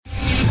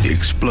the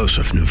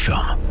explosive new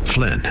film,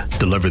 Flynn,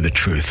 deliver the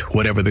truth,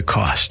 whatever the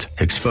cost,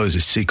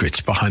 exposes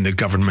secrets behind the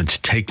government's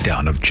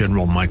takedown of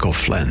General Michael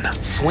Flynn.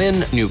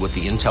 Flynn knew what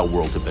the intel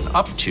world had been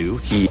up to.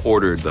 He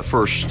ordered the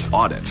first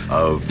audit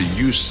of the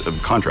use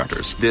of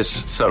contractors.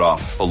 This set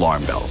off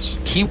alarm bells.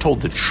 He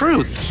told the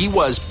truth. He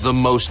was the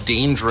most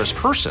dangerous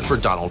person for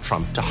Donald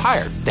Trump to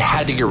hire. They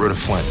had to get rid of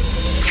Flynn.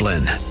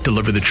 Flynn,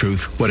 deliver the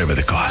truth, whatever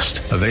the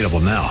cost. Available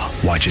now.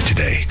 Watch it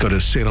today. Go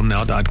to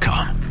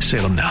salemnow.com.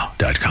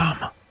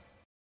 salemnow.com.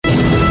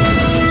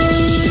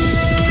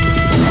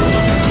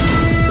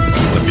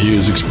 The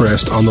views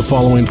expressed on the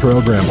following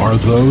program are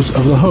those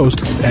of the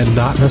host and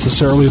not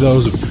necessarily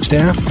those of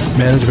staff,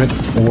 management,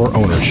 or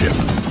ownership.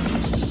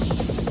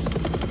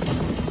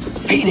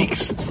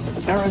 Phoenix,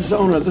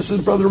 Arizona, this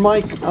is Brother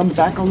Mike. I'm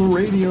back on the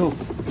radio.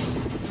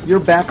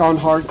 You're back on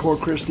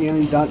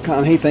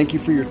HardcoreChristianity.com. Hey, thank you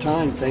for your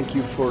time. Thank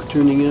you for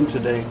tuning in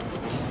today.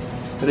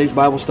 Today's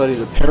Bible study,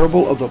 The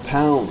Parable of the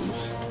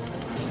Pounds.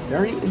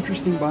 Very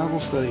interesting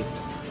Bible study.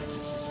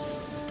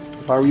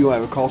 If I were you, I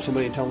would call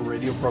somebody and tell them the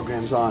radio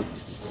program's on.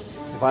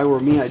 If I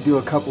were me, I'd do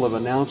a couple of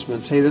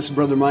announcements. Hey, this is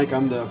Brother Mike.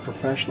 I'm the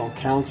professional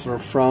counselor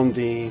from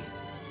the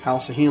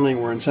House of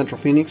Healing. We're in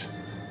Central Phoenix.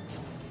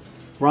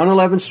 We're on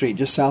 11th Street,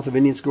 just south of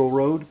Indian School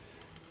Road,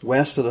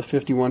 west of the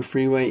 51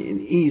 freeway,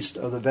 and east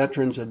of the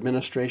Veterans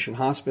Administration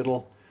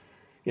Hospital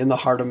in the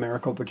heart of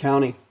Maricopa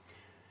County.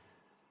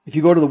 If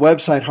you go to the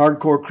website,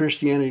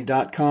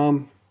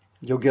 hardcorechristianity.com,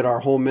 you'll get our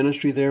whole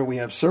ministry there. We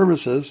have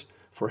services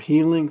for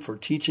healing, for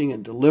teaching,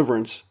 and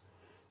deliverance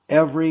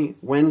every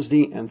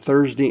Wednesday and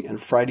Thursday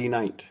and Friday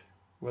night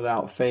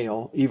without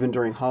fail, even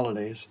during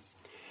holidays.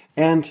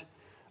 And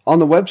on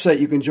the website,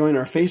 you can join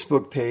our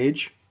Facebook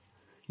page.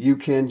 You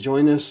can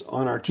join us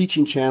on our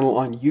teaching channel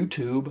on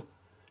YouTube.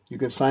 You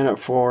can sign up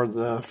for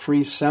the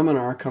free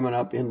seminar coming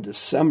up in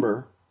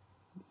December.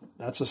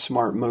 That's a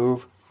smart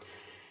move.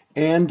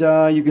 And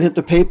you can hit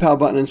the PayPal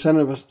button and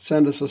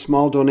send us a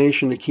small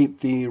donation to keep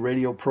the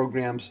radio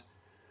programs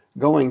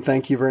going.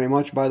 Thank you very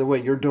much. By the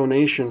way, your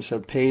donations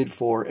have paid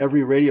for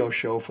every radio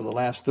show for the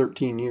last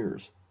 13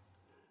 years.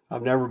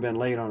 I've never been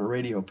late on a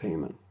radio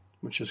payment,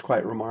 which is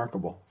quite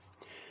remarkable.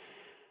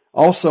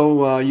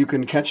 Also, you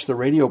can catch the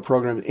radio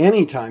program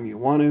anytime you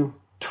want to,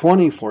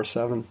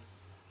 24/7,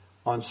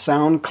 on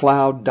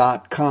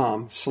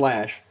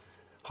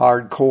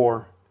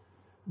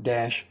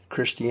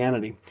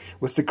soundcloud.com/hardcore-Christianity.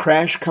 With the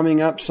crash coming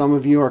up, some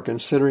of you are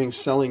considering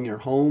selling your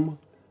home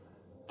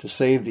to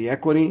save the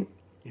equity.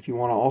 If you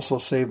want to also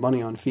save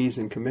money on fees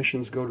and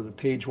commissions, go to the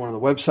page one of the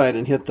website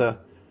and hit the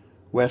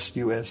West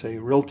USA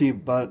Realty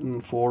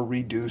button for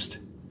reduced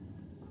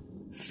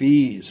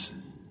fees.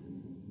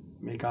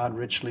 May God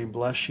richly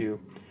bless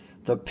you.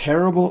 The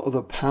Parable of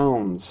the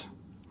Pounds.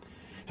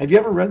 Have you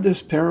ever read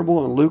this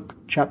parable in Luke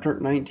chapter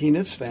 19?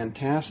 It's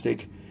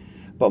fantastic.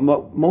 But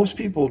most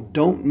people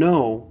don't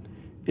know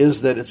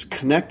is that it's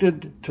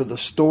connected to the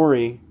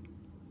story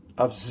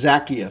of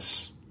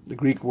Zacchaeus, the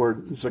Greek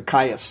word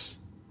Zacchaeus.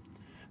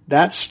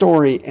 That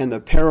story and the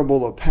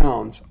parable of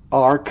pounds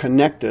are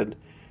connected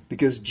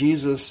because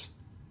Jesus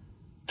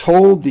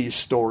told these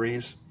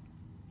stories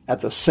at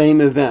the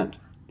same event.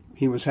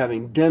 He was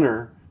having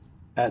dinner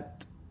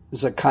at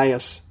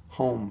Zacchaeus'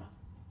 home.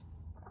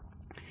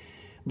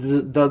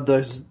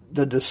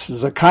 The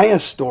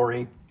Zacchaeus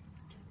story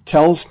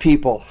tells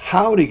people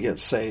how to get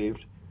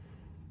saved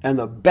and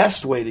the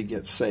best way to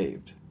get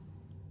saved.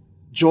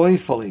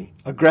 Joyfully,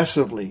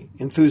 aggressively,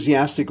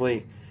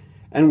 enthusiastically,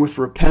 and with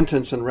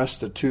repentance and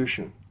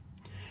restitution.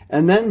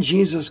 And then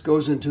Jesus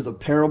goes into the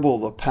parable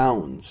of the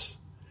pounds,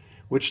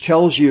 which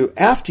tells you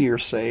after you're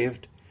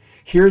saved,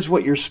 here's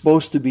what you're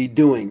supposed to be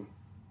doing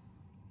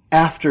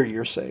after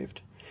you're saved.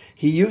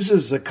 He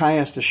uses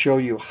Zacchaeus to show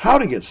you how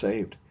to get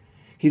saved.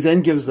 He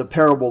then gives the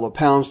parable of the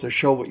pounds to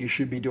show what you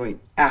should be doing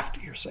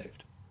after you're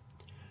saved.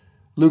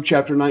 Luke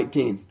chapter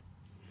 19.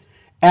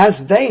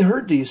 As they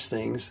heard these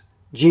things,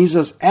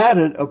 Jesus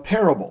added a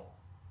parable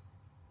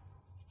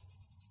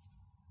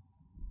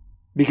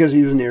because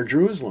he was near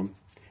Jerusalem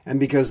and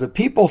because the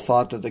people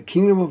thought that the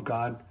kingdom of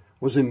God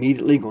was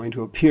immediately going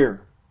to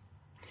appear.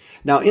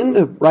 Now, in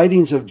the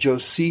writings of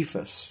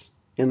Josephus,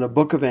 in the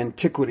book of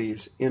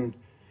Antiquities, in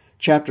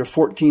chapter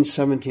 14,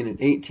 17, and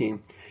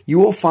 18, you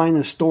will find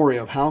the story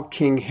of how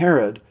King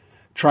Herod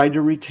tried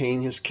to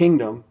retain his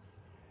kingdom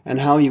and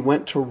how he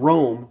went to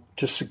Rome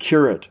to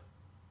secure it.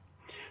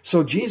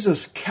 So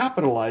Jesus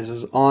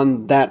capitalizes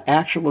on that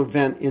actual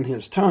event in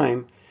his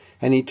time,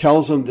 and he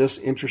tells them this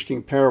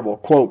interesting parable.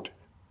 Quote,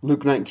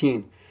 Luke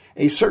 19,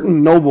 a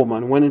certain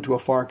nobleman went into a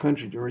far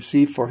country to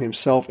receive for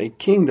himself a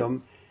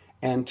kingdom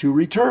and to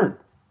return.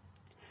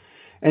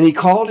 And he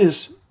called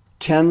his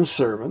 10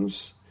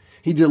 servants.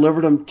 He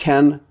delivered them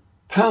 10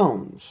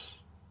 pounds.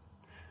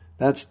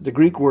 That's the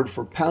Greek word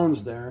for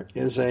pounds there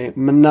is a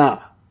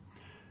mina.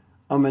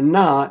 A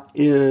mina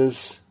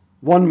is,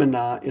 1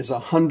 mina is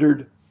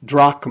 100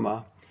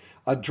 drachma.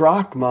 A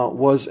drachma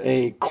was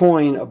a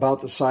coin about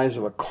the size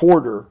of a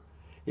quarter.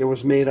 It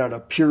was made out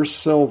of pure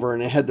silver,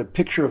 and it had the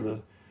picture of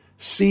the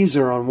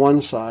Caesar on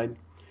one side,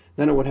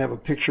 Then it would have a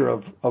picture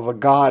of a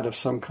god of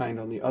some kind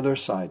on the other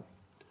side,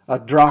 a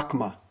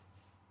drachma.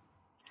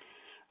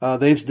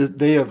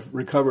 They have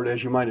recovered,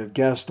 as you might have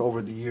guessed,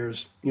 over the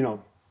years,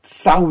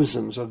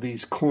 thousands of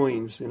these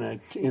coins in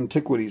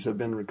antiquities have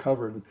been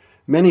recovered,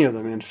 many of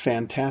them in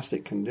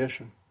fantastic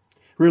condition.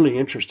 Really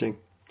interesting.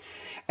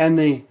 And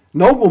the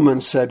nobleman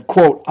said,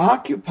 quote,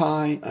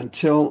 "Occupy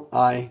until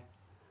I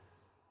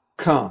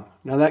come."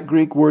 Now that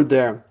Greek word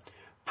there,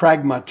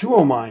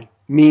 pragmatuomai,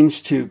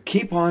 means to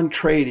keep on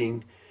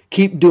trading,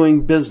 keep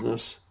doing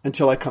business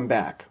until I come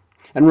back.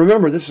 And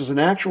remember, this is an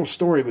actual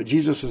story, but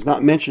Jesus is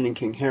not mentioning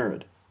King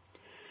Herod.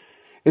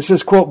 It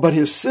says, quote, "But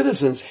his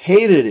citizens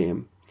hated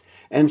him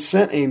and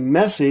sent a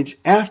message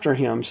after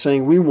him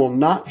saying, 'We will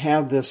not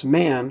have this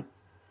man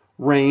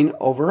reign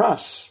over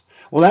us.'"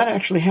 Well, that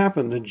actually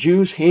happened. The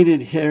Jews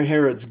hated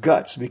Herod's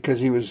guts because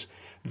he was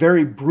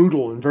very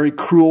brutal and very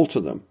cruel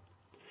to them.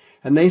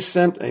 And they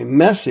sent a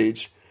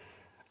message.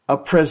 A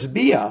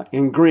presbia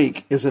in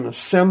Greek is an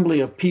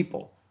assembly of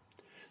people.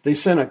 They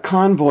sent a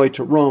convoy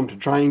to Rome to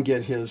try and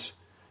get his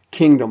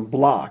kingdom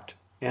blocked,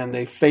 and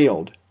they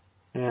failed.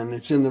 And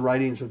it's in the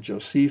writings of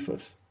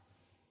Josephus.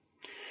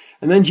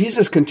 And then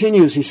Jesus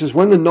continues. He says,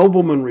 "When the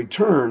nobleman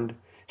returned,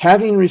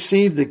 having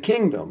received the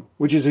kingdom,"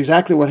 which is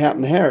exactly what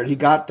happened to Herod, he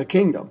got the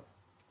kingdom,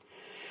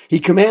 "he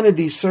commanded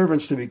these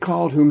servants to be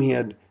called whom he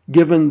had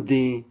given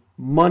the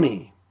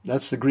money."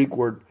 That's the Greek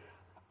word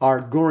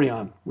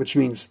argorion, which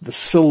means the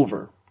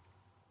silver,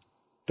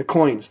 the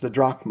coins, the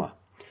drachma,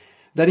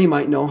 "that he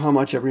might know how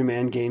much every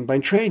man gained by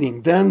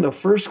trading. Then the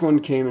first one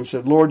came and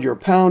said, 'Lord, your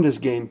pound has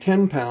gained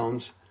 10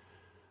 pounds.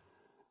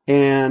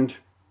 And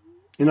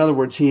in other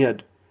words, he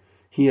had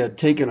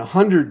taken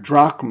 100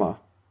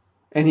 drachma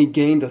and he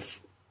gained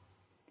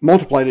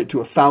multiplied it to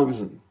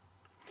 1,000.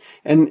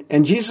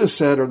 And Jesus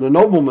said, or the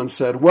nobleman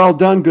said, "Well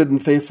done, good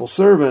and faithful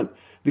servant.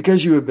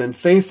 Because you have been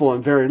faithful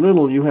in very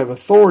little, you have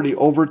authority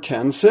over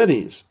 10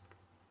 cities."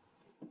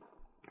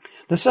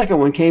 The second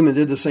one came and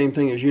did the same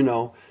thing, as you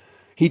know.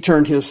 He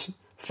turned his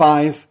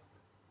 5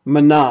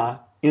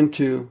 manna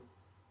into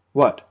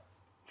what?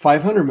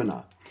 500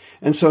 manna.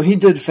 And so he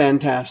did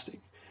fantastic.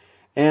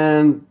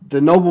 And the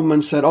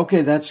nobleman said,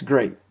 "Okay, that's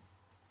great.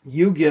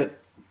 You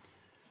get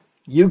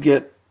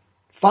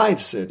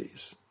 5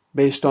 cities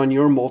based on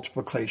your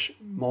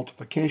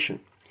multiplication.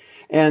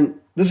 And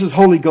this is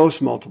Holy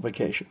Ghost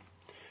multiplication."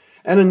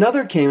 And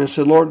another came and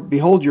said, "Lord,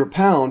 behold your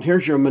pound.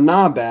 Here's your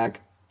manna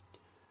back.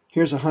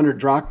 Here's 100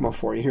 drachma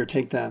for you. Here,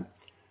 take that.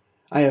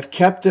 I have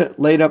kept it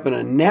laid up in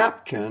a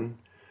napkin.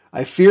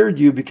 I feared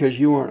you because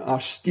you are an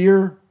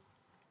austere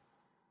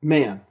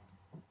man."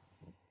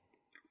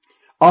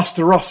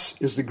 Austeros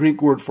is the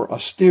Greek word for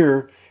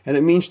austere, and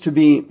it means to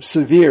be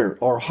severe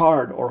or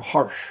hard or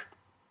harsh.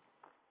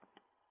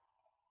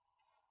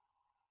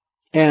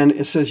 And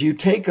it says, "You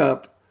take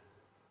up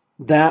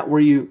that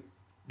where you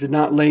did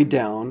not lay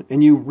down,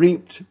 and you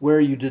reaped where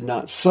you did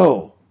not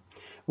sow."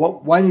 Well,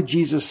 why did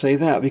Jesus say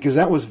that? Because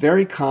that was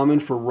very common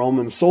for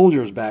Roman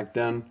soldiers back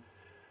then.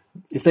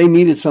 If they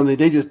needed something,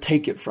 they just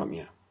take it from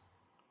you.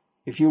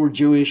 If you were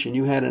Jewish and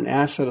you had an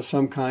asset of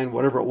some kind,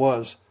 whatever it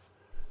was,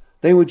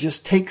 they would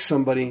just take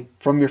somebody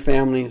from your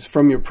family,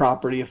 from your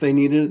property. If they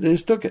needed it, they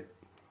just took it.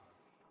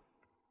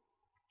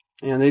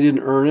 And they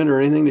didn't earn it or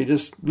anything. They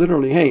just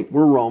literally, "Hey,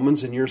 we're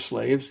Romans and you're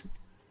slaves.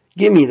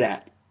 Give me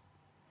that."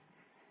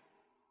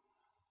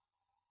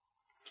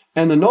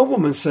 And the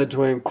nobleman said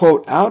to him,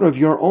 quote, "Out of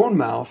your own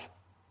mouth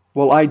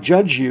will I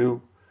judge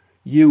you,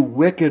 you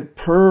wicked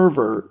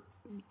pervert,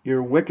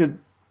 your wicked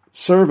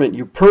servant,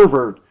 you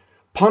pervert."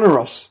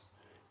 Poneros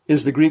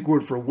is the Greek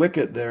word for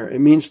wicked there.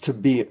 It means to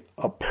be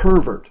a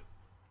pervert.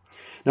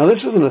 Now,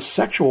 this isn't a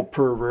sexual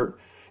pervert.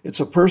 It's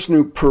a person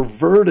who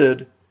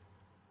perverted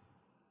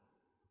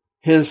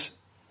his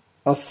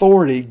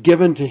authority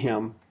given to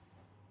him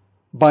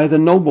by the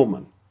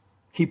nobleman.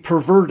 He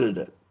perverted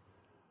it.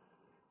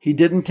 He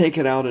didn't take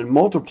it out and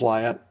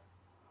multiply it.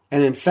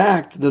 And in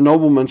fact, the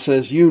nobleman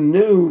says, "You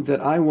knew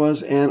that I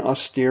was an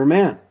austere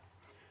man.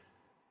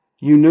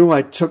 You knew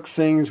I took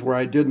things where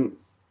I didn't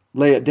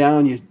lay it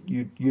down.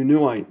 You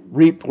knew I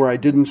reaped where I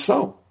didn't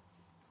sow.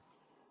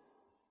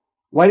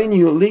 Why didn't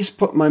you at least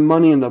put my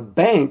money in the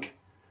bank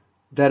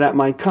that at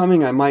my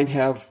coming I might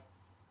have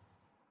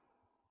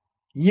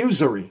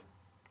usury?"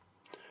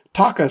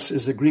 Takas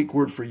is the Greek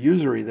word for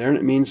usury there, and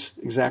it means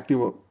exactly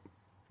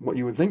what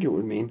you would think it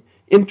would mean,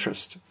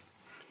 interest.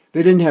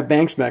 They didn't have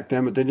banks back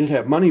then, but they did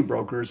have money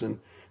brokers and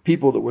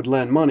people that would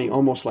lend money,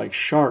 almost like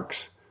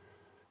sharks,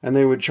 and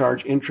they would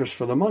charge interest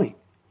for the money.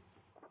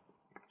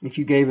 If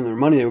you gave them their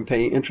money, they would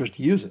pay interest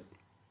to use it.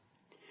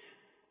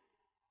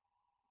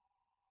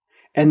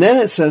 And then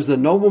it says, the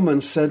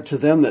nobleman said to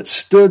them that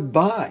stood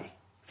by,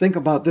 think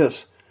about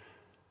this,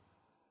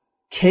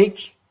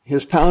 "Take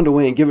his pound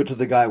away and give it to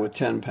the guy with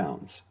 10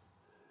 pounds.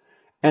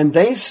 And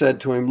they said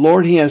to him,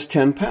 "Lord, he has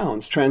 10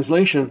 pounds.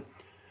 Translation,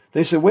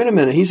 they said, "Wait a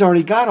minute, he's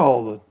already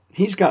got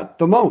he's got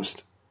the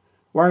most.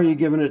 Why are you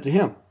giving it to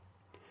him?"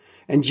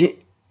 And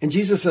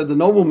Jesus said, the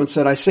nobleman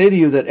said, "I say to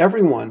you that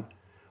everyone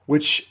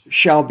which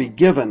shall be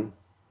given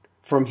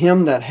from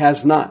him that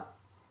has not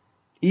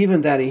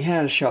even that he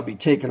has shall be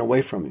taken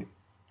away from him.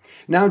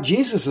 Now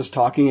Jesus is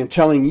talking and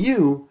telling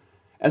you,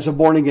 as a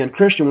born-again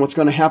Christian, what's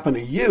going to happen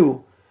to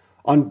you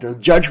on the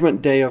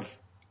judgment day of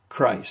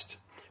Christ.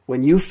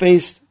 When you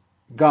face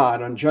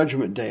God on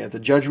judgment day at the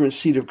judgment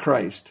seat of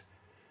Christ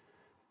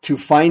to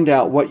find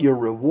out what your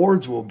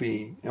rewards will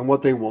be and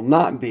what they will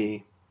not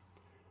be,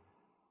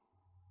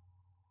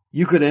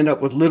 you could end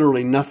up with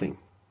literally nothing.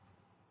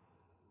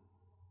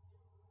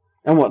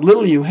 And what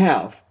little you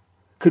have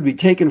could be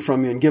taken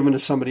from you and given to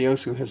somebody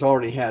else who has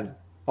already had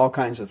all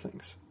kinds of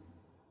things.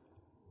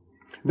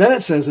 Then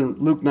it says in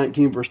Luke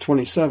 19, verse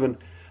 27,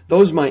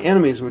 those my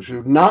enemies which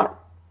would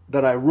not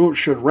that I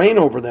should reign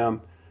over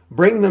them,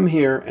 bring them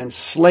here and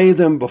slay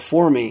them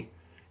before me.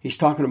 He's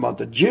talking about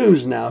the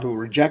Jews now who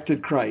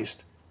rejected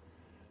Christ.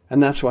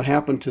 And that's what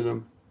happened to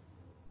them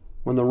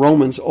when the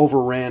Romans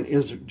overran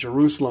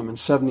Jerusalem in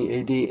 70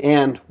 AD,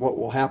 and what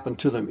will happen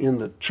to them in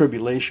the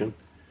tribulation.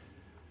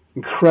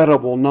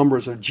 Incredible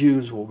numbers of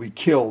Jews will be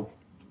killed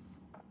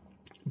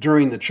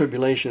during the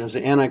tribulation as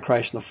the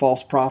Antichrist and the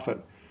false prophet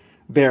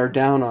bear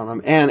down on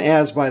them. And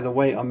as, by the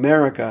way,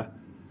 America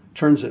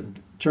turns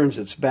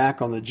its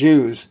back on the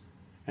Jews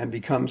and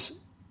becomes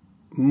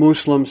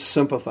Muslim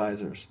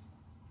sympathizers.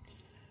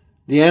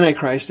 The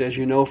Antichrist, as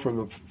you know from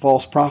the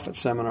false prophet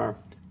seminar,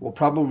 will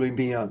probably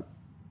be a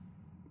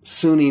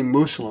Sunni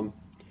Muslim,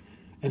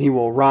 and he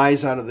will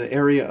rise out of the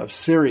area of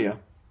Syria,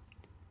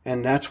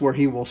 and that's where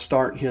he will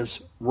start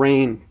his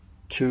reign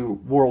to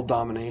world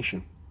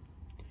domination.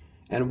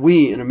 And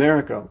we in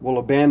America will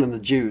abandon the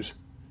Jews,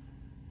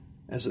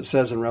 as it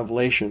says in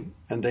Revelation,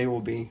 and they will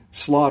be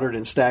slaughtered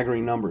in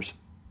staggering numbers,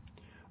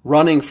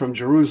 running from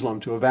Jerusalem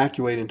to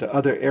evacuate into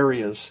other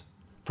areas,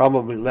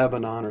 probably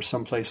Lebanon or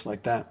someplace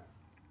like that.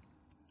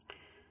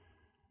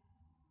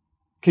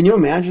 Can you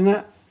imagine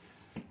that?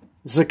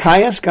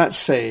 Zacchaeus got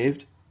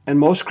saved, and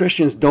most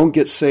Christians don't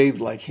get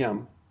saved like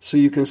him. So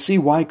you can see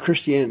why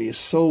Christianity is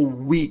so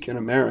weak in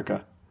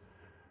America.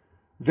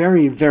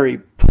 Very, very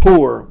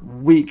poor,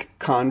 weak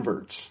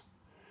converts.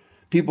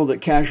 People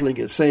that casually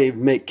get saved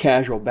make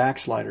casual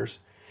backsliders.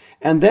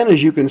 And then,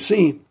 as you can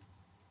see,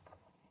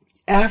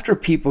 after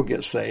people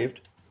get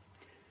saved,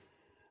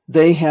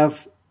 they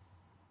have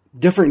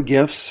different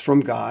gifts from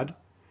God,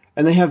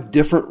 and they have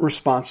different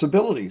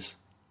responsibilities.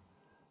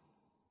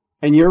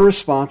 And you're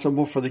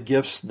responsible for the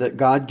gifts that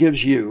God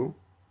gives you,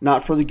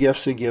 not for the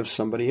gifts he gives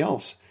somebody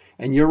else.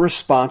 And you're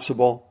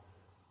responsible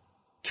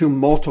to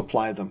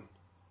multiply them.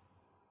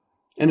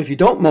 And if you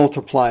don't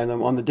multiply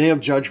them on the day of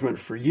judgment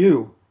for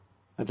you,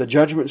 at the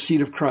judgment seat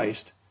of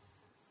Christ,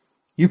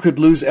 you could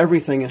lose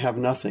everything and have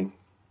nothing.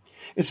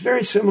 It's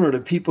very similar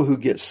to people who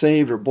get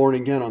saved or born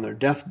again on their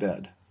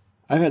deathbed.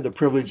 I've had the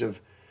privilege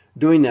of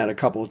doing that a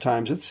couple of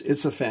times.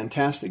 It's a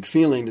fantastic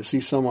feeling to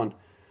see someone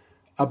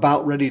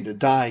about ready to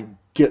die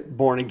get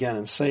born again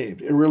and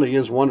saved. It really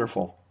is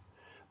wonderful.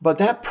 But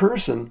that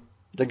person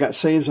that got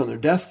saved on their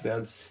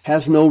deathbed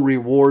has no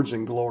rewards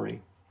and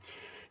glory.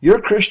 Your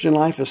Christian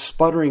life is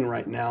sputtering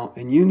right now,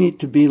 and you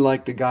need to be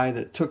like the guy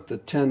that took the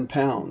 10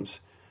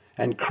 pounds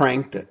and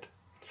cranked it.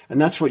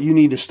 And that's what you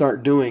need to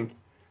start doing.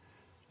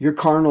 Your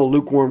carnal,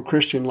 lukewarm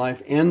Christian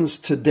life ends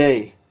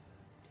today,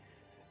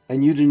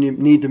 and you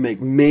need to make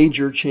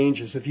major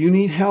changes. If you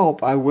need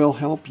help, I will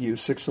help you,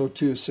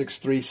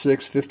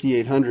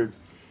 602-636-5800.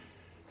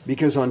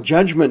 Because on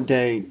Judgment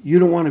Day, you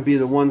don't want to be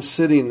the one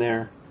sitting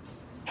there,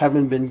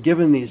 having been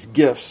given these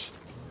gifts,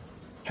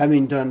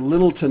 having done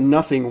little to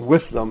nothing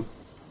with them,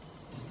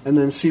 and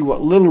then see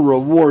what little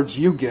rewards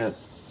you get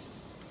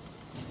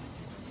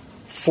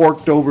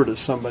forked over to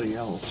somebody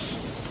else.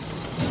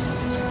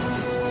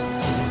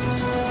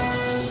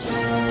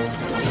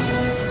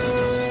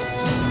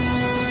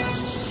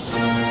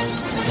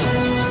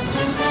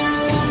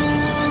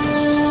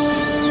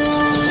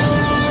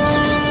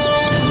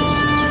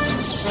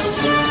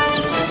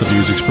 The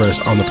views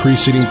expressed on the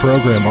preceding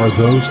program are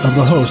those of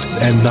the host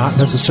and not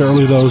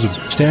necessarily those of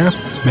staff,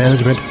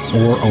 management,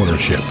 or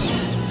ownership.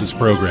 This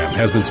program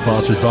has been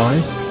sponsored by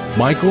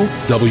Michael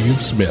W.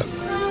 Smith.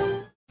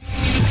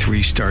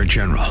 3-star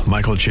General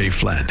Michael J.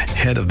 Flynn,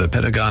 head of the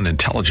Pentagon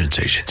Intelligence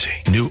Agency,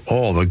 knew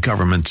all the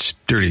government's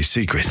dirty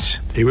secrets.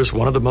 He was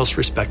one of the most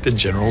respected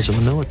generals in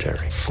the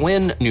military.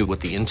 Flynn knew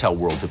what the intel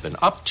world had been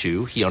up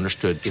to. He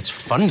understood its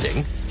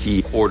funding.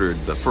 He ordered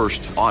the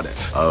first audit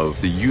of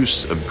the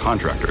use of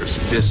contractors.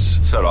 This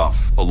set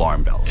off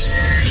alarm bells.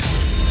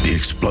 The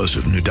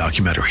explosive new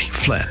documentary,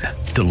 Flynn,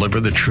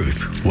 Deliver the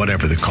Truth,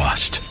 Whatever the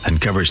Cost,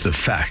 uncovers the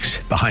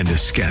facts behind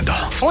this scandal.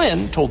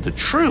 Flynn told the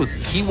truth.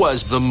 He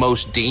was the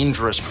most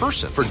dangerous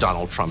person for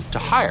Donald Trump to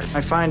hire. I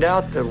find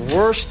out the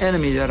worst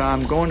enemy that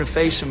I'm going to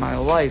face in my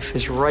life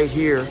is right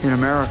here in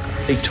America.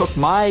 They took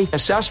my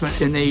assessment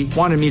and they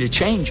wanted me to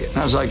change it. And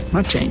I was like, I'm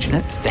not changing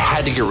it. They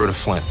had to get rid of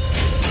Flynn.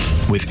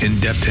 With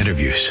in-depth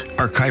interviews,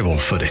 archival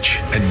footage,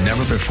 and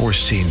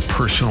never-before-seen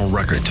personal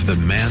records of the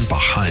man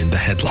behind the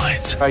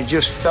headlines. I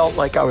just felt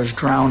like I was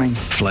drowning.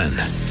 Flynn,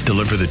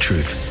 Deliver the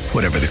Truth,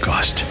 Whatever the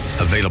Cost.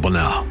 Available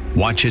now.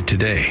 Watch it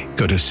today.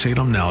 Go to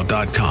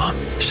salemnow.com.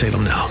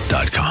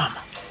 salemnow.com.